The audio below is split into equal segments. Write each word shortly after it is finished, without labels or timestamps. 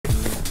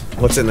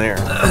What's in there?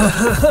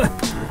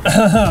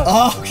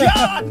 Oh,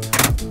 God!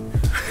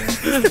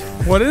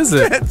 What is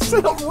it? It's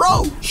a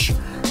roach.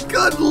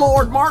 Good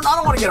Lord, Martin, I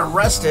don't want to get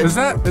arrested. Is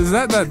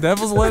that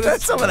devil's lettuce?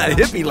 That's some of that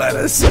hippie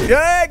lettuce.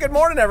 Hey, good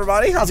morning,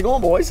 everybody. How's it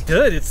going, boys?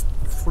 Good. It's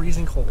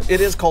freezing cold.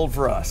 It is cold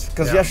for us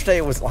because yesterday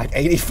it was like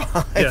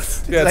 85.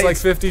 Yes. Yeah, it's like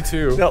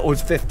 52. No, it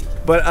was 50.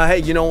 But hey,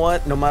 you know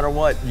what? No matter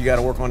what, you got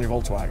to work on your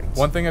Volkswagens.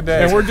 One thing a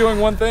day. And we're doing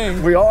one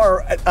thing. We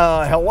are.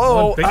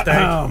 Hello. One big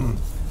thing.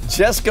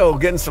 Jesco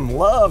getting some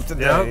love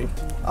today. Yep.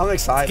 I'm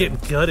excited.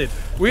 It's getting gutted.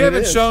 We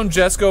haven't shown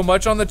Jesco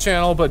much on the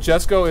channel, but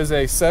Jesco is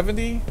a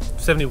 71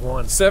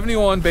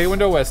 bay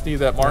window Westie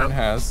that Martin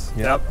has.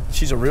 Yep.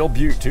 She's a real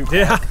beaut too.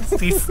 Yeah.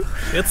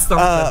 It's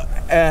something.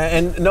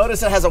 And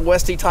notice it has a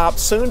Westie top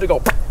soon to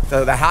go.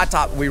 The high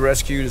top we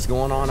rescued is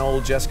going on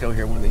old Jesco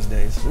here one of these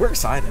days. We're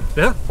excited.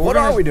 Yeah. What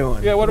are we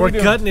doing? Yeah, what are we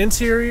doing? We're gutting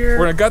interior.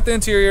 We're gonna gut the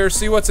interior,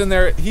 see what's in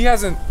there. He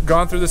hasn't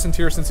gone through this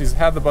interior since he's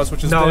had the bus,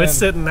 which is it's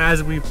sitting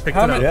as we picked it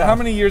up. How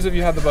many years have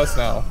you had the bus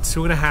now?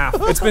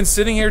 2.5. It's been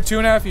sitting here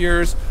 2.5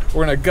 years.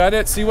 We're gonna gut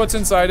it, see what's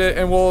inside it,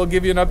 and we'll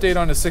give you an update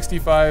on his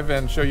 65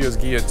 and show you his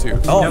Gia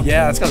too. Oh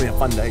yeah, it's gonna be a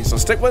fun day. So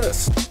stick with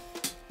us.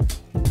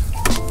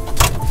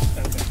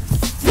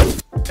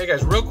 Hey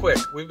guys, real quick,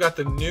 we've got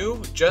the new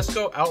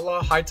Jesco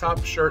Outlaw high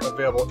top shirt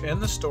available in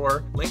the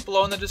store. Link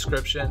below in the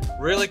description.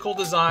 Really cool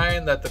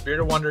design that the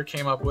Bearded Wonder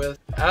came up with.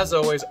 As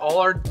always, all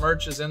our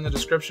merch is in the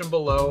description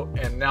below.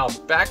 And now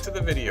back to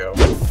the video.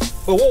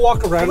 Well, we'll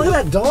walk around. Look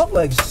at that dog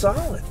leg,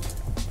 solid.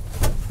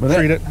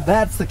 But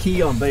that's the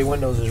key on bay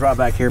windows is right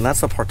back here, and that's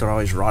the part that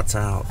always rots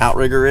out.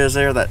 Outrigger is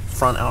there, that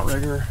front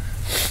outrigger.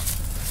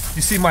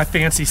 You see my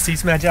fancy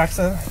seats, Matt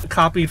Jackson?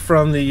 Copied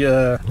from the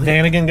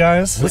Vanagon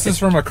guys. This is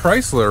from a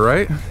Chrysler,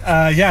 right?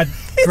 Yeah,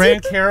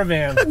 Grand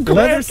Caravan.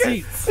 Leather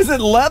seats. Is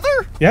it leather?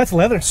 Yeah, it's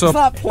leather. So it's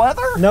not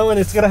pleather? No, and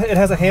it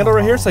has a handle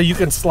right here, so you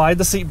can slide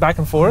the seat back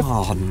and forth.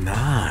 Oh,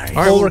 nice.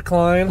 Full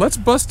recline. Let's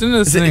bust into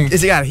this thing.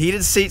 Is it got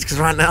heated seats? Because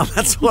right now,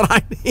 that's what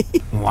I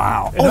need.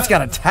 Wow. Oh, it's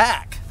got a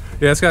tack.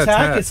 Yeah, it's got a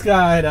tack. It's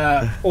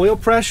got oil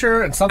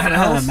pressure and something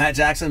else. Matt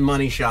Jackson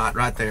money shot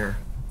right there.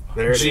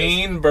 There it is.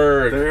 Gene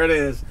Bird. There it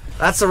is.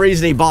 That's the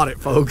reason he bought it,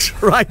 folks,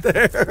 right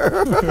there.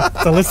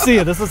 So let's see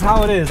it. This is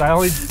how it is. I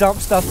only dump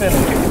stuff in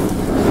it.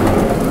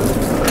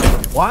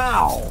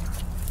 Wow.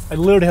 I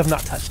literally have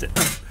not touched it.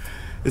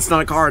 It's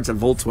not a car, it's a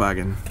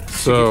Volkswagen.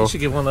 So you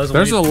should get one of those.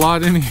 There's a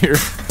lot in here.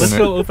 Let's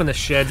go open the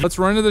shed. Let's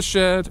run to the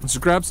shed. Let's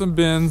grab some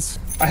bins.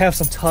 I have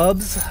some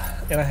tubs,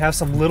 and I have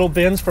some little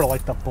bins for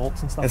like the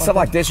bolts and stuff. And stuff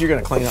like this you're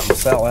going to clean up and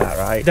sell that,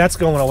 right? That's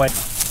going away.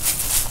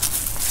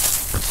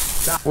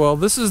 Well,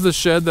 this is the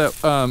shed that,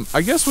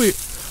 I guess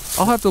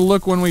I'll have to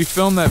look when we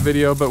film that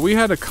video, but we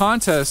had a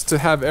contest to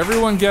have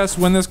everyone guess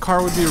when this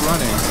car would be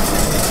running.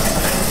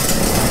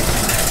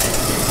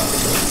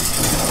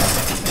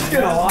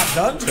 Getting a lot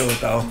done to it,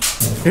 though.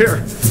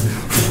 Here.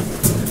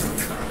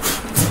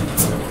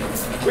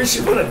 We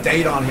should put a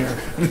date on here.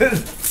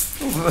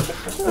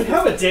 We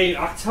have a date,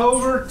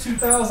 October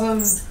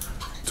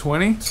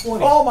 2020.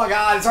 Oh my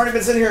God, it's already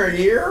been sitting here a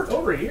year?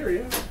 Over a year,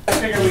 yeah. I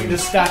figure we can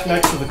just stack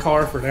next to the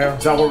car for now.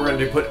 Is that what we're going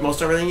to do? Put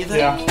most everything you think?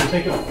 Yeah. You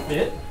think it'll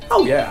fit?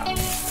 Oh, yeah.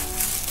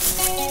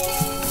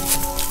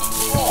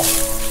 Oh.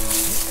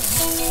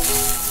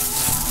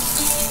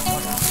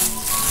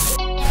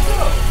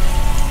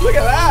 Look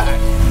at that.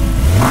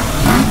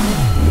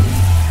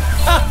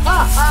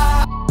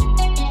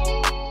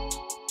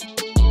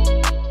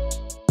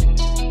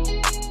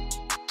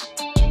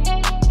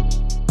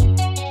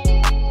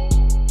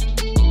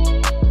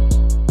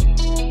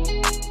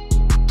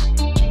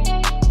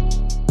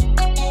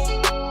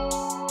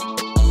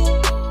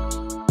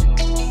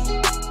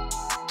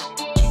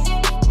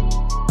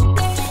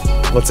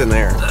 What's in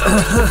there?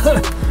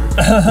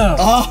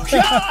 Oh,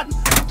 God!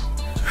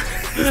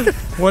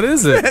 What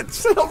is it?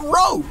 It's a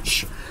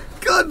roach.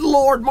 Good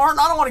Lord, Martin,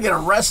 I don't want to get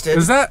arrested.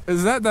 Is that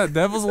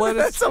devil's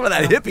lettuce? That's some of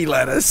that hippie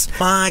lettuce.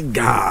 My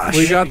gosh.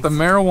 We got the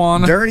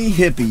marijuana. Dirty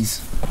hippies.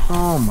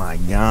 Oh my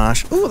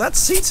gosh. Ooh, that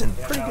seat's in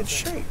pretty good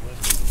shape.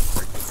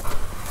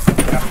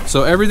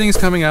 So everything's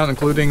coming out,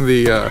 including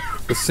the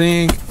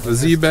sink, the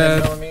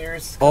Z-bed,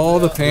 all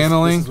the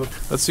paneling.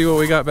 Let's see what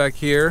we got back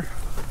here.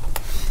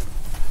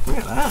 Look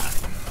at that.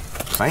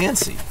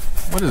 Fancy.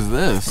 What is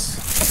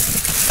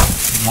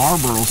this?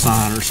 Marlboro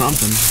sign or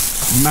something.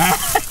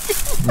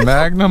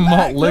 Magnum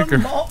malt liquor.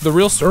 The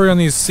real story on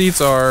these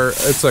seats are,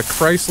 it's a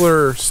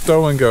Chrysler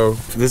stow and go.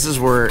 This is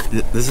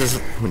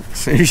as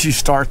soon as you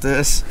start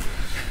this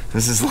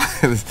is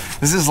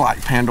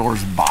like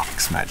Pandora's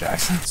box, Matt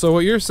Jackson. So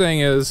what you're saying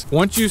is,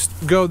 once you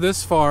go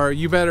this far,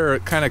 you better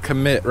kind of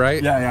commit,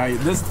 right? Yeah.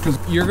 This because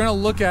you're gonna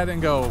look at it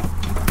and go,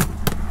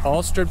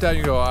 all stripped out.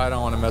 You go, I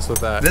don't want to mess with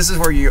that. This is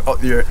where you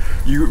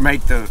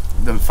make the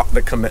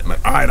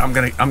commitment. All right, I'm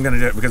gonna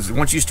do it, because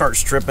once you start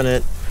stripping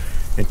it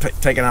and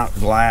taking out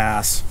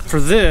glass. For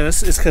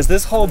this, is because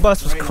this whole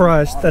bus was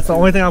crushed. That's the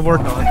only thing I've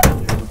worked on.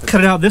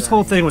 Cut it out. This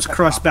whole thing was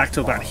crushed back to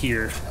about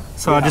here.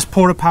 So I just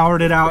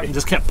powered it out and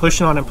just kept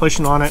pushing on it.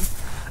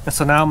 And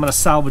so now I'm gonna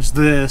salvage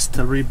this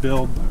to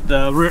rebuild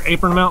the rear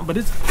apron mount, but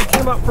it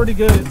came out pretty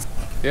good.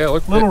 Yeah,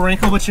 look. Little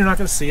wrinkle, but you're not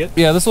gonna see it.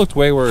 Yeah, this looked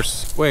way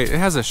worse. Wait, it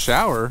has a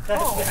shower.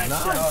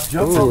 Nice.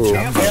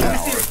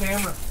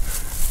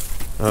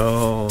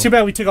 Oh. Too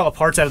bad we took all the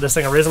parts out of this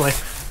thing originally.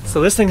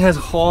 So this thing has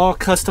all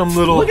custom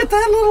little. Look at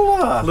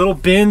that little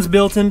bins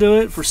built into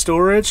it for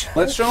storage.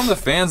 Let's show them the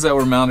fans that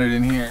were mounted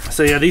in here.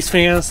 So yeah, these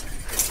fans.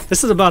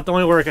 This is about the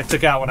only work I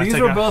took out when I took out.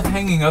 These were both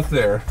hanging up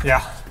there.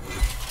 Yeah.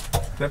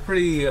 They're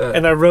pretty.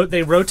 And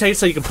they rotate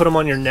so you can put them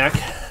on your neck.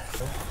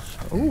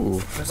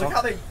 Ooh.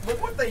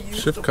 Look what they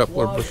use. Shift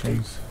coupler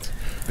bushings.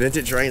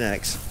 Vintage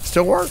Rain-X.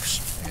 Still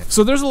works.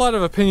 So there's a lot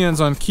of opinions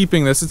on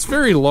keeping this. It's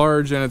very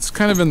large and it's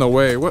kind of in the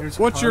way.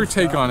 What's your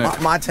take on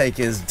it? My take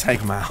is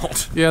take them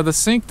out. Yeah, the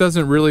sink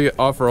doesn't really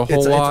offer a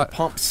whole lot. It's a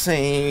pump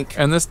sink.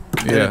 And this,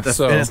 yeah,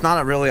 so. And it's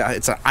not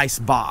it's an ice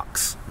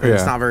box. Yeah.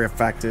 It's not very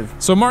effective.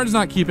 So Martin's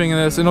not keeping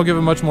this, and it'll give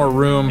it much more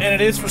room. And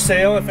it is for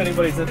sale if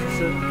anybody's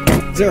interested.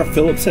 Is there a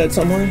Phillips head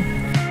somewhere?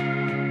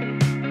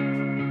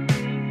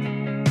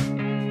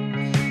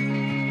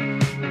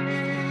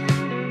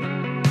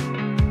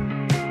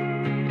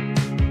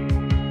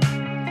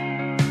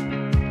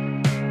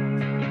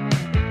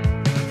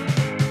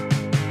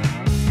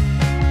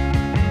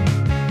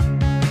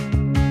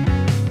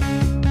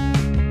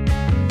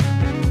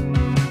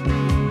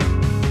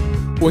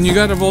 When you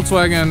got a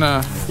Volkswagen,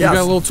 you got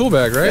a little tool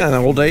bag, right? Yeah, in the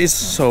old days.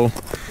 So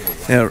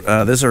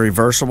this is a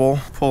reversible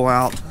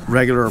pull-out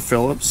regular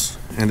Phillips,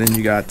 and then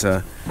you got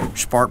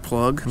spark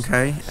plug,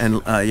 okay,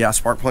 and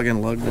spark plug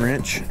and lug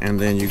wrench, and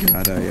then you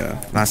got a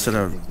nice set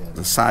of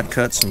side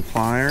cuts and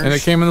pliers. And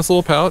it came in this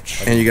little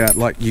pouch. And you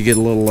got you get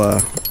a little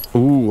a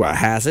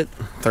Hazit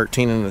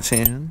 13 and a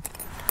 10,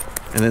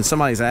 and then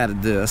somebody's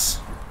added this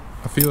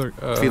a feeler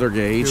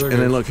gauge, and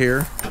then look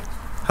here,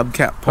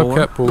 hubcap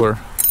puller.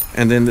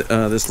 And then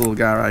this little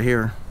guy right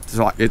here.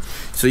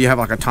 So you have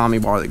like a Tommy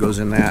bar that goes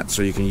in that,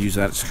 so you can use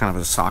that as kind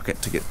of a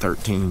socket to get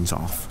 13s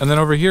off. And then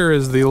over here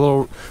is the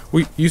little.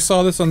 You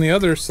saw this on the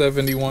other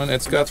 71.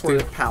 It's got where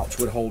the pouch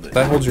would hold it.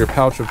 That holds your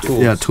pouch of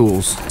tools. Yeah,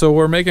 tools. So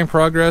we're making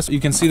progress. You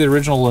can see the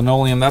original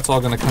linoleum. That's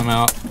all going to come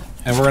out,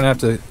 and we're going to have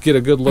to get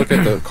a good look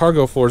at the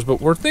cargo floors. But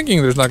we're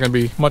thinking there's not going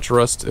to be much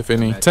rust, if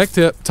any. Tech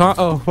tip.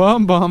 Oh,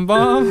 bum.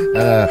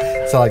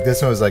 So like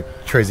this one was like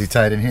crazy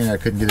tight in here, and I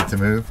couldn't get it to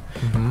move,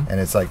 and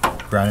it's like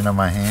grinding on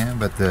my hand.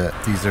 But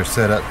these are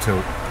set up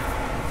to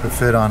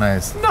fit on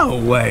a. No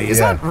way. Is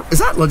that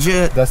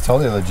legit? That's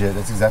totally legit.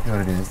 That's exactly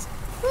what it is.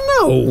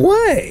 No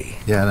way.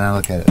 Yeah, now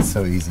look at it. It's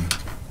so easy.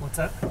 What's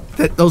that?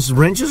 Those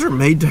wrenches are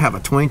made to have a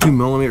 22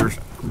 millimeter.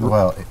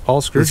 Well,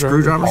 all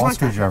screwdrivers. All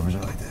screwdrivers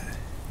are like that.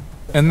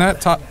 And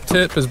that top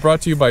tip is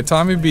brought to you by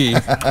Tommy B.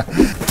 Oh,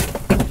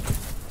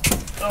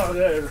 yeah,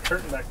 there's a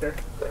curtain back there.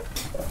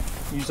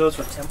 Use those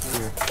for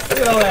temporary. Look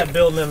at all that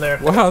building in there.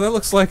 Wow, that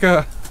looks like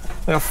a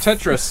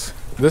Tetris.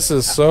 This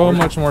is so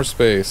much more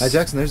space. Hi,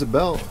 Jackson. There's a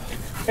belt.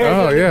 Hey,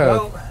 oh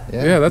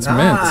yeah, that's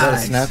mint. Is that a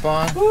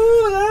snap-on?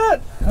 Ooh, look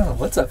at that. Oh,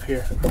 what's up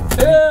here?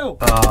 Ew.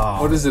 Oh.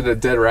 What is it? A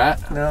dead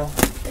rat? No.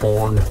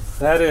 Porn.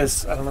 That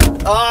is. I don't know.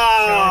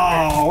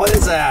 Oh, what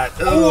is that?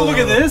 Oh, look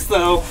at this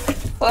though.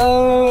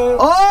 Oh,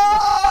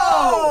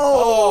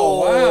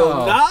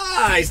 wow.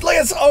 Nice. Look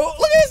at this.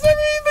 It's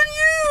never even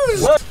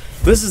used. Look.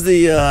 This is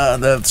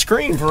the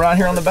screen for right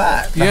here on the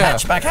back. The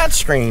hatch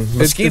screen.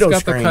 Mosquito it's got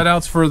screen. the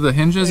cutouts for the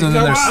hinges, and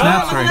then there's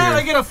snaps right here.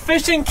 I get a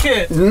fishing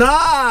kit.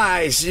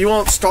 Nice. You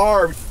won't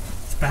starve.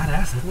 It's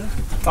badass, isn't it?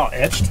 It's all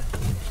etched.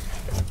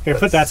 Here,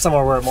 put that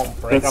somewhere where it won't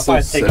break. That's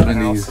I'll so probably take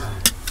it 70s.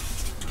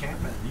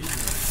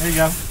 There you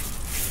go.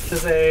 This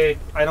is a,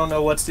 I don't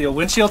know what steel,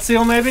 windshield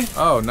seal maybe?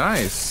 Oh,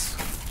 nice.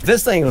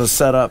 This thing was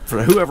set up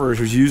for whoever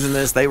was using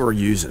this. They were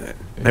using it.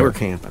 Yeah. They were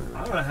camping.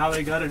 I don't know how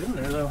they got it in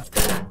there though.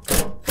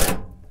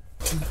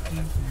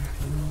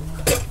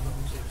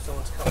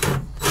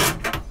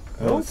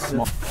 Oh,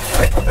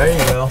 there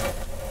you go.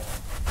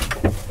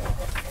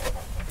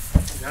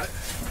 Got it?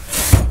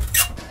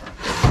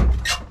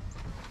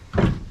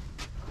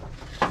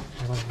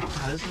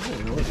 This is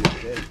really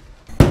good.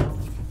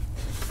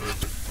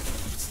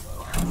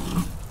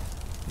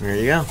 There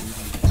you go.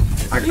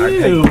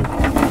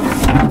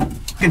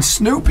 Ew.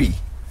 Snoopy.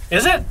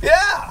 Is it?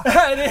 Yeah.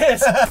 It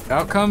is.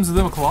 Out comes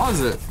the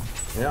closet.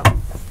 Yeah.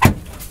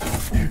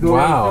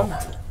 Wow.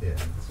 Yeah,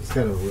 it's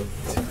kind of weird.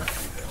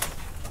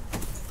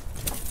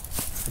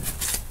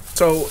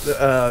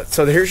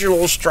 So here's your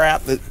little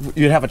strap that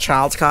you'd have a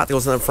child's cot that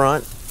goes in the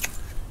front,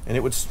 and it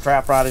would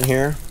strap right in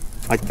here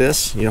like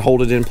this. You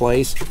hold it in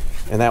place,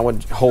 and that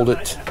would hold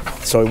it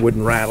so it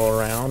wouldn't rattle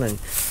around. And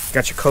you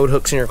got your coat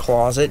hooks in your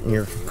closet and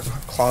your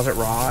closet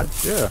rod.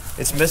 Yeah.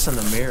 It's missing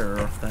the mirror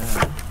of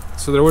that.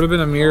 So there would have been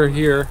a mirror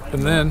here,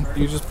 and then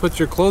you just put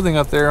your clothing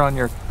up there on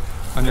your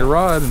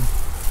rod and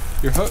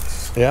your hooks.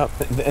 Yeah,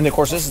 and of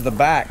course this is the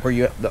back where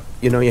you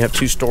have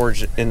two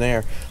storage in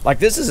there. Like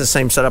this is the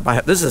same setup I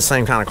have. This is the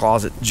same kind of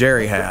closet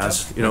Jerry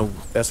has.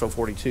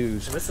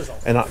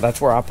 SO42s, and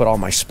that's where I put all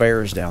my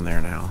spares down there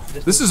now.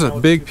 This is a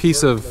big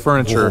piece of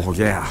furniture. Oh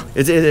yeah,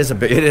 it is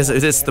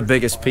the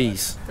biggest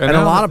piece. And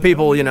a lot of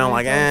people,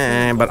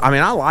 but I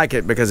mean I like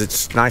it because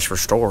it's nice for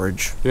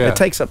storage. Yeah. It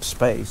takes up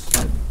space.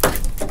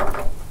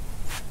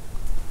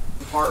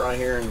 part right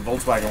here in the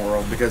Volkswagen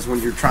world, because when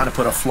you're trying to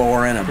put a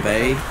floor in a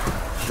bay,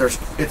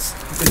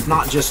 it's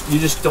not just, you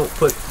just don't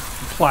put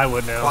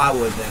Plywood down.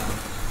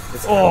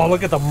 It's Oh,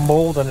 look at the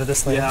mold under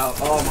this thing. Yeah,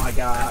 oh my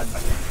God.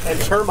 And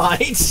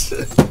termites.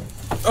 Is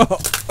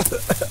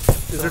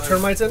there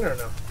termites in there or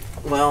no?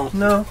 Well,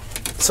 No.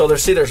 so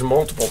there's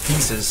multiple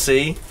pieces,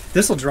 see?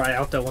 This will dry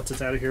out though once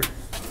it's out of here.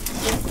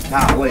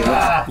 Golly,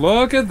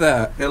 Look at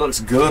that. it looks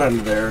good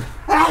under there.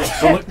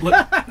 Look.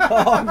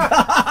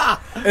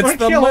 It's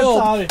the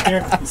mold.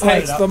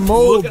 It's the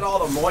mold. Look at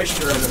all the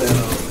moisture under there,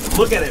 though.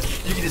 Look at it.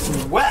 It's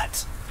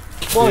wet.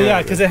 Well,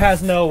 yeah, because it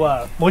has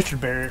no moisture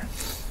barrier.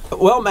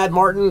 Well, Mad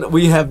Martin,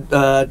 we have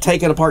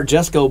taken apart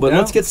Jesco, but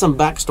let's get some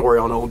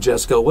backstory on old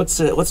Jesco. What's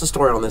the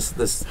story on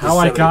this How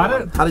I got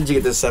 71? it? How did you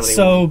get this 71?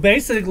 So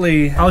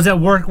basically, I was at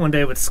work one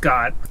day with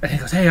Scott, and he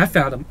goes, "Hey, I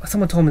found him.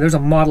 Someone told me there's a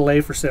Model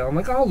A for sale." I'm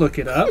like, "I'll look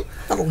it up."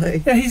 Model A.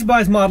 Yeah, he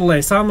buys Model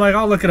A, so I'm like,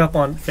 "I'll look it up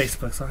on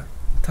Facebook." So I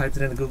typed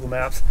it into Google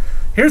Maps.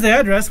 Here's the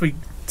address. We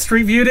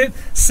street viewed it,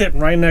 sitting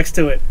right next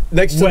to it.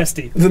 Next to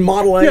Westy. the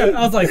Model A? Yeah,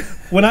 I was like,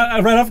 when I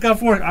right off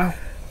got work, I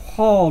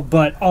hauled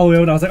butt all the way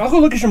over. I was like, "I'll go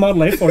look at your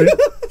Model A for you."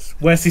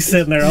 Westy's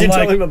sitting there. Did I'm you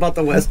like, tell him about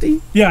the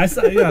Westy? yeah,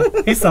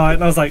 he saw it,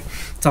 and I was like,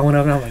 so I went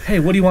over and I'm like, "Hey,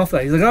 what do you want for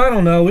that?" He's like, "I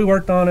don't know. We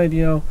worked on it,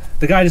 you know."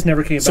 The guy just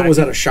never came back. So it was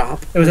at a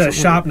shop? It was at a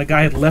shop, and the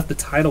guy had left the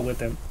title with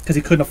him because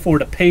he couldn't afford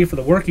to pay for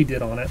the work he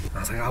did on it. I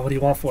was like, "Oh, what do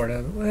you want for it?" I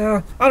was like,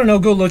 "Well, I don't know.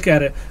 Go look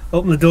at it."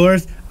 Open the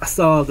doors. I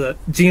saw the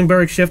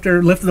Geenberg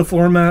shifter, lifted the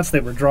floor mats. They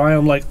were dry.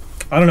 I'm like,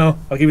 "I don't know.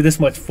 I'll give you this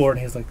much for it."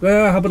 And he's like,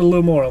 "Well, how about a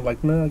little more?" I'm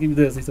like, "No, I'll give you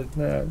this." He's like,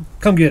 "Nah,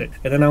 come get it."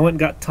 And then I went and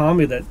got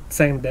Tommy that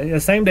same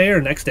day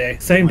or next day.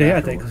 Same day,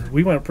 I think.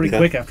 We went pretty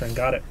quick after and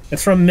got it.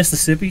 It's from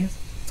Mississippi,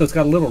 so it's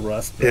got a little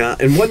rust. Yeah,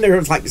 and wasn't there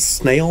like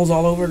snails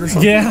all over it or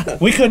something? Yeah,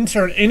 we couldn't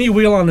turn any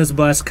wheel on this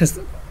bus because,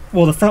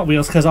 well, the front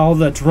wheels, because all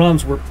the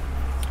drums were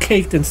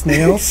caked in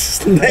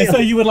snails. And so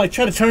you would like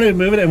try to turn it and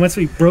move it, and once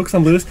we broke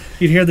some loose,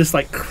 you'd hear this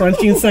like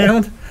crunching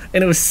sound.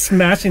 And it was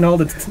smashing all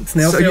the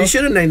snail So tails. you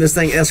should have named this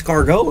thing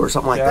Escargot or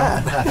something like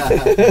that.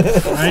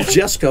 Right?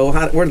 Jesco,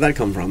 where did that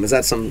come from? Is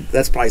that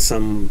that's probably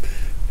some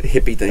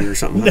hippie thing or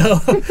something? No,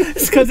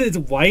 it's because it's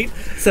white,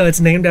 so it's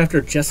named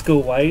after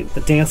Jesco White,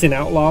 the dancing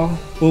outlaw.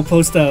 We'll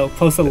post a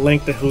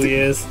link to who he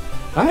is.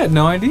 I had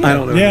no idea. I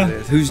don't know Yeah. who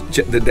it is.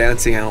 Who's the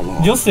dancing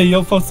outlaw? You'll see.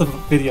 You'll post a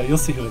video. You'll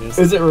see who it is.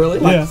 Is it really?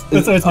 Yeah,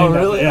 that's what it's Oh, named after,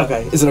 really? yeah.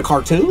 Okay. Is it a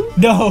cartoon?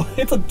 No,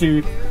 it's a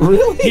dude.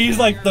 Really? He's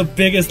like the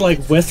biggest like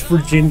West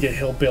Virginia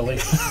hillbilly.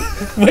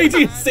 Wait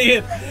till you see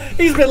it.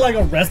 He's been like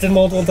arrested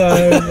multiple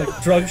times,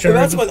 like drug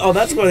charges.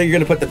 That's when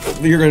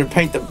you're gonna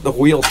paint the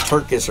wheels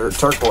turquoise or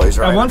turquoise,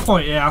 right? At one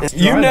point, yeah.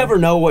 You never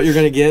know what you're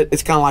gonna get.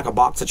 It's kind of like a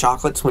box of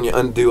chocolates when you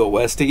undo a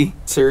Westie.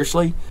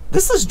 Seriously,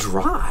 this is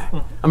dry.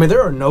 I mean,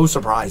 there are no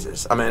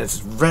surprises. I mean, it's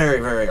very,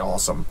 very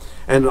awesome.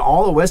 And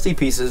all the Westie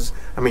pieces.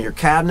 I mean, your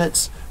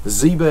cabinets, the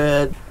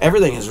Z-bed,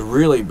 everything is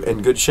really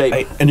in good shape.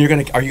 Hey, and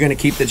are you gonna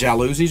keep the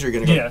jalousies? Or are you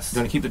gonna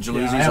gonna keep the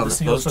jalousies I have on the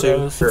seals those for two?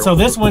 those. Sure. So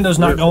this window's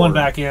not going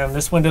back. back in.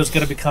 This window's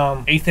going to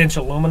become 1/8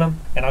 aluminum,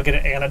 and I'll get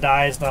it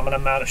anodized, and I'm going to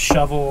mount a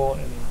shovel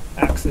and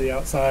axe to the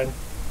outside.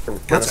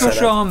 Let's go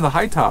show them the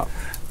high top.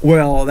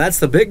 Well, that's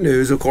the big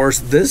news, of course.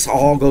 This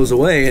all goes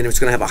away, and it's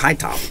going to have a high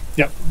top.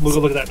 Yep, we'll go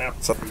look at that now.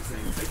 So,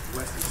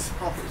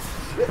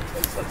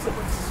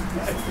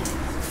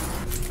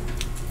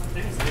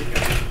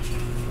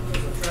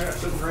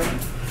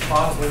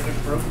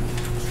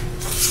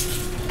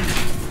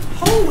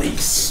 holy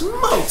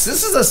smokes!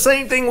 This is the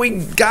same thing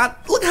we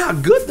got. Look how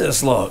good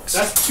this looks.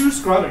 That's 2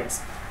 scrubbings.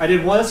 I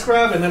did 1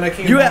 scrub, and then I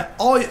came You back. have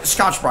all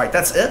Scotch-Brite.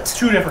 That's it.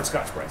 2 different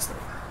Scotch-Brites though.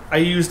 I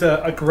used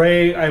a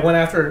gray. I went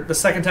after the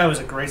second time was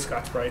a gray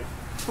Scotch-Brite.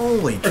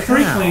 Holy Or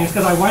 3 cow! cleans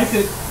because I wiped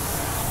it.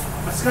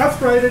 I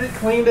Scotch-Brited it,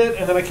 cleaned it,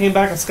 and then I came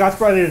back and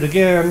Scotch-Brited it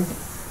again,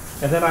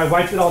 and then I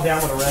wiped it all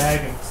down with a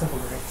rag and simple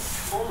green.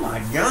 Oh my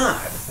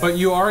God! But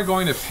you are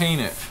going to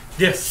paint it.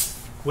 Yes,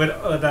 with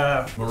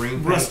the Marine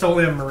paint.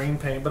 Rust-Oleum marine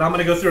paint. But I'm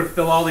gonna go through and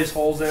fill all these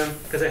holes in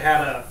because it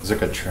had Is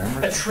it like a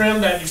trim? a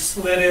trim that you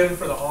slid in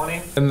for the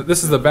awning. And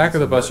this is the back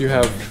of the bus. You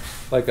have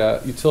like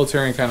a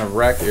utilitarian kind of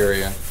rack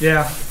area.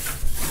 Yeah.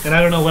 And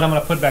I don't know what I'm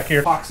gonna put back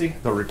here. Epoxy.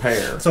 The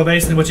repair. So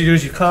basically, what you do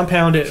is you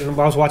compound it. And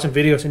I was watching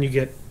videos, and you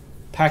get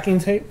packing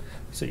tape.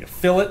 So you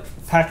fill it,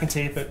 packing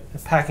tape it,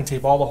 and packing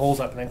tape all the holes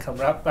up, and then come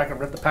right back and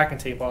rip the packing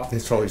tape off.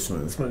 It's totally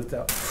smooth. Smoothed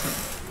out.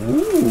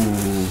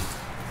 Ooh.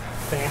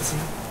 Fancy.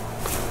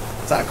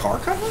 Is that a car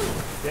cover? Yeah,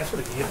 that's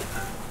what it is.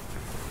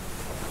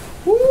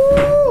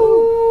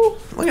 Woo!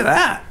 Look at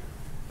that.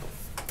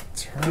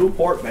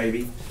 Newport,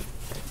 baby.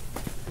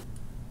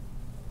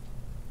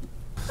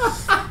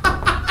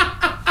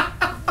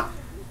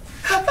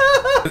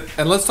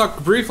 And let's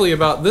talk briefly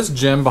about this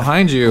gem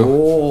behind you.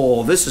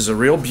 Oh, this is a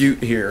real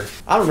beaut here.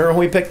 I remember when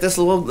we picked this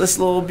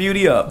little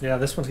beauty up. Yeah,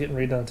 this one's getting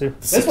redone too.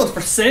 This one's for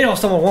sale if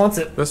someone wants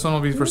it. This one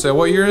will be for sale.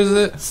 What year is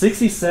it?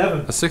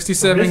 67. A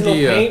 67 Original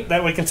Gia. paint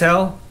that we can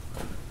tell.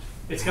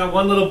 It's got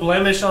one little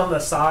blemish on the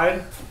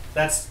side.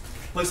 That's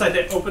looks like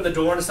they opened the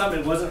door into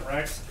something. It wasn't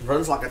Rex.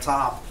 Runs like a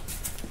top.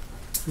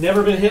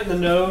 Never been hit in the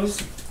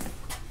nose.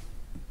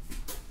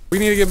 We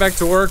need to get back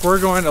to work.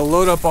 We're going to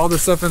load up all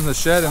this stuff in the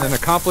shed and then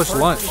accomplish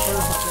lunch.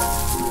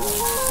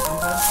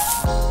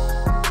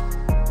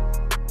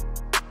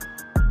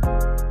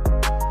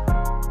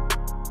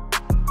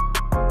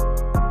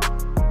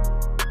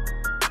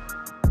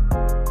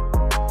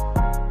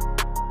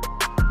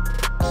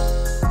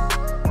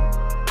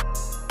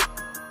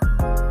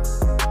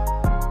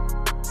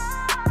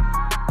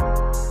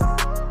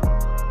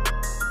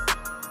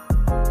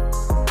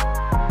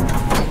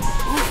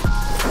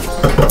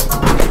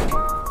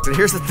 But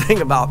here's the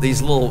thing about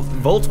these little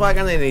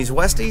Volkswagen and these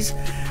Westies.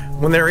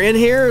 When they're in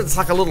here, it's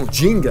like a little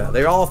Jenga.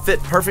 They all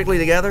fit perfectly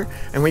together.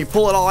 And when you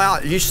pull it all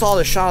out, you saw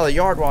the shot of the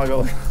yard while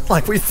ago.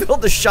 Like we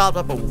filled the shop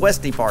up with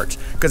Westie parts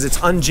because it's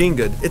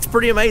unjinged. It's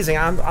pretty amazing.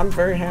 I'm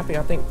very happy.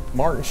 I think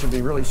Martin should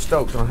be really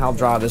stoked on how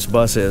dry this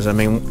bus is. I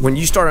mean, when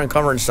you start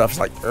uncovering stuff, it's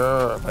like,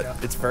 but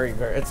it's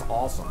it's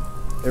awesome.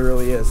 It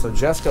really is. So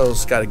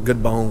Jesco's got a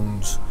good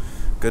bones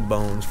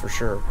for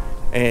sure.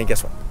 And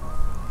guess what?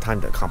 Time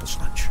to accomplish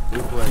lunch.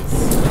 New place.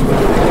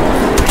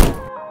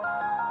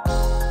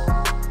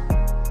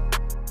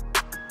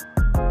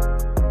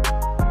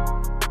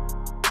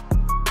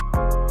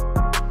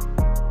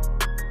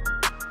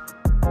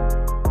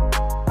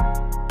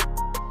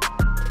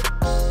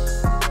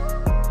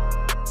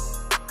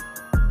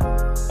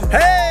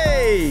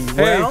 Hey,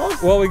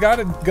 well, we got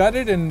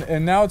it,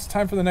 and now it's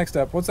time for the next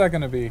step. What's that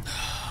going to be?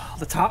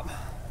 The top.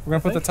 We're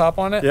gonna put the top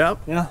on it. Yep.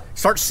 Yeah.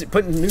 Start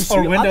putting new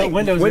seal.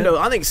 Windows.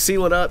 I think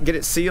seal it up, get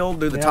it sealed,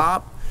 do the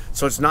top,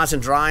 so it's nice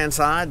and dry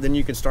inside. Then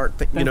you can start,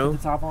 Put the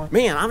top on.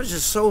 Man, I was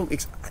just so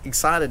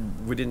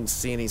excited we didn't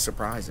see any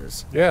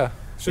surprises. Yeah.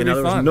 Should be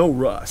there fun. was no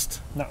rust.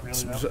 Not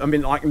really, no. I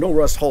mean, like no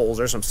rust holes.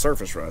 There's some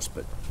surface rust,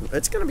 but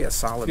it's going to be a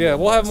solid. Yeah,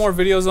 we'll have more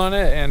videos on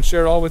it and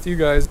share it all with you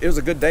guys. It was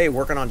a good day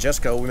working on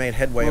Jesco. We made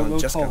headway on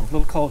Jesco. A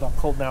little cold. I'm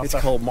cold now. It's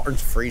cold.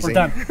 Martin's freezing.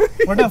 We're done.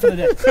 We're done for the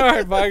day. All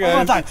right, bye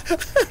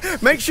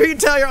guys. Make sure you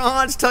tell your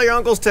aunts, tell your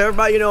uncles, tell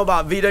everybody you know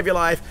about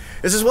VWLIFE.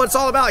 This is what it's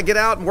all about. Get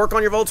out and work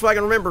on your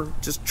Volkswagen. Remember,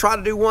 just try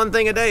to do one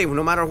thing a day,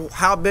 no matter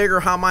how big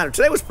or how minor.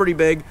 Today was pretty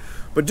big,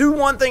 but do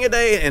one thing a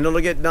day and it'll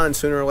get done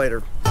sooner or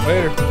later.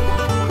 Later.